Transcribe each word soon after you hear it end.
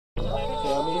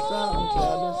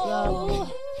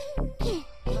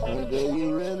And do you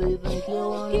really think you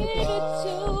want it?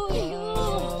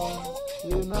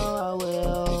 You know I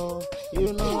will.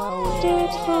 You know I will. You know I will.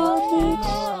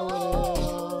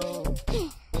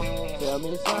 Tell me something. Tell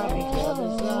me something. Tell me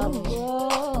something.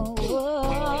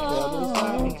 Tell me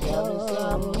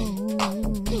something.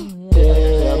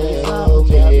 Tell me something.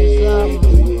 Tell me something.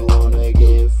 Do you wanna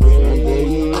get free? And do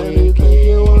you really think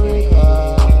you want it?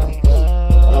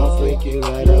 I'll freak you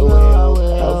right away.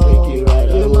 I'll freak you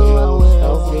right away.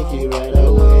 I'll freak you right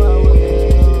away.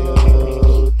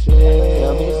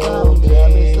 Tell me something. Tell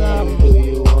me something. Do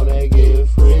you wanna get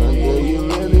free? And do you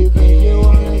really think you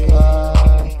want it?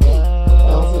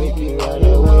 I'll freak you right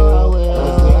away.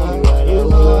 I'll freak you right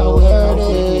away.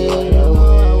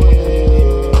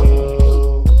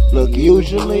 Look,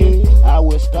 usually I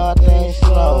would start things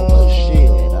slow, but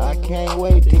shit, I can't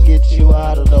wait to get you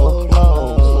out of those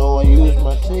clothes. So I use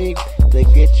my teeth to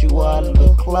get you out of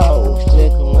the clothes,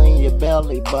 tickling your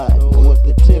belly button with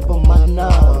the tip of my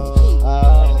nose.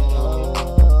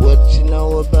 What you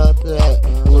know about that?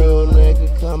 Real nigga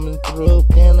coming through,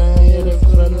 can I hit it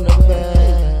from the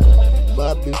back?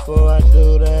 But before I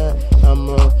do that,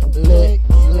 I'ma lick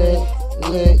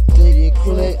till you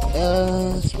click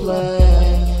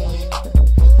splash.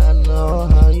 I know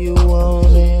how you want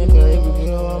it, baby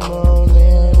girl, I'm on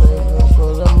it, living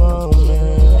for the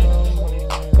moment.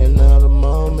 And now the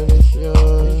moment is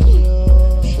yours.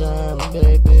 Shine,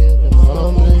 baby, the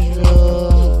moment is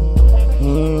yours.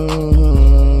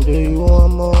 Do you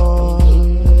want more?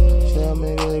 Tell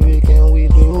me, baby, can we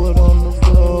do it on the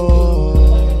floor?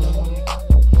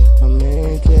 I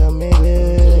mean, tell me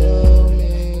this.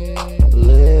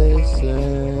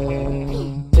 Listen.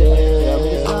 Tell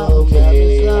me something. Tell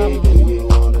me something. Do you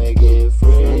wanna get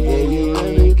free? And do you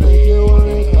really think you want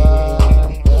it?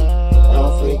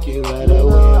 I'll freak you right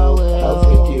away. I'll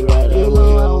freak you right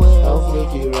away. I'll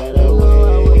freak you right away.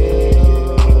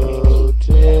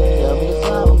 Tell me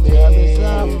something. Tell me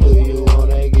something. Do you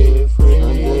wanna get free?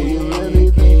 And do you really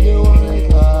think you want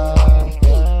it?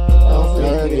 I'll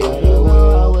freak you right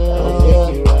away. I'll freak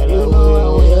you right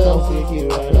away. I'll freak you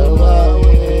right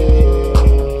away.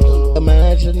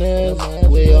 Imagine this,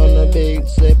 we on the beach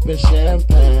sipping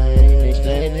champagne,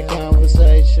 exchanging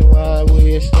conversation while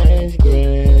we exchange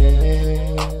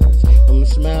grins. I'm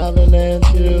smiling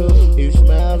at you, you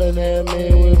smiling at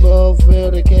me. We both feel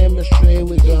the chemistry,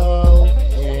 we go.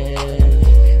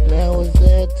 And now it's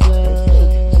that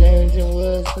time, changing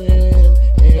what's in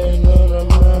and on our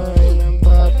mind. And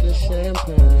pop the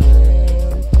champagne.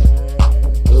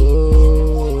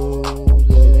 Ooh,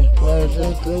 the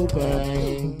pleasure to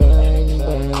bang, bang,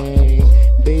 bang.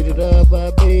 Beat it up,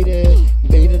 I beat it.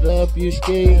 Beat it up, you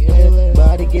skating.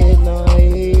 Body getting all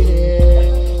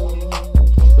heated.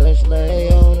 Let's lay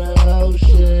on the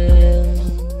ocean.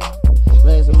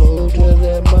 Let's move to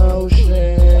that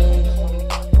motion.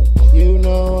 You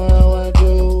know how I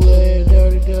do it.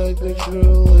 Dirty Doug, the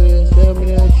true is. Tell me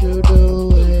that you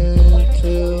do it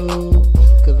too.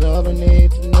 Cause all I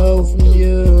need to know from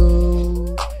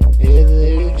you is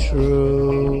it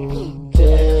true.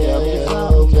 Tell me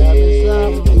something. Tell me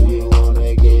something. Do you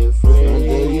wanna get free? And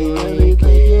do you really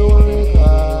think you want it?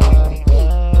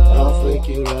 I'll freak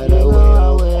you right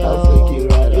away. I'll freak you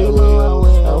right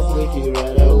away. I'll freak you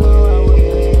right away.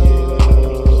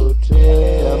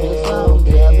 Tell me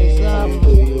something. Tell me something.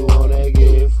 Do you wanna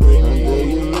get free? And do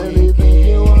you really think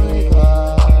you want it?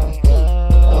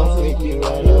 I'll freak you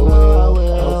right away.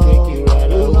 I'll freak you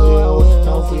right away.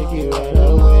 I'll freak you right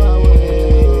away.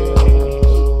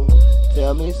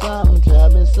 Tell me something. Tell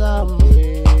me something.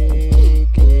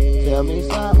 Tell me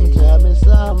something. Tell me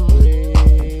something.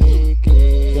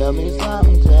 Tell me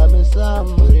something. Tell me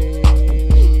something.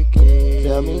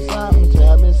 Tell me something.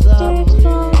 Tell me something.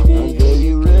 And do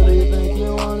you really think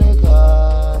you want it?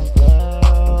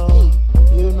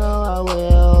 You know I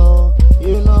will.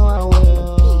 You know I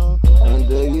will. And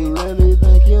do you really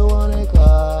think you want it?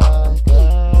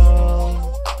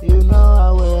 You know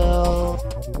I will.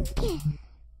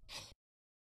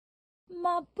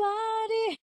 My body,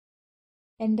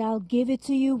 and I'll give it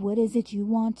to you. What is it you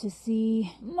want to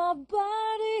see? My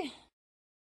body,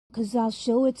 cause I'll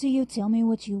show it to you. Tell me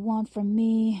what you want from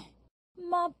me.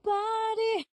 My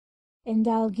body, and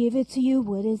I'll give it to you.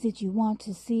 What is it you want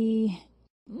to see?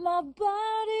 My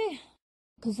body,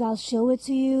 cause I'll show it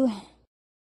to you.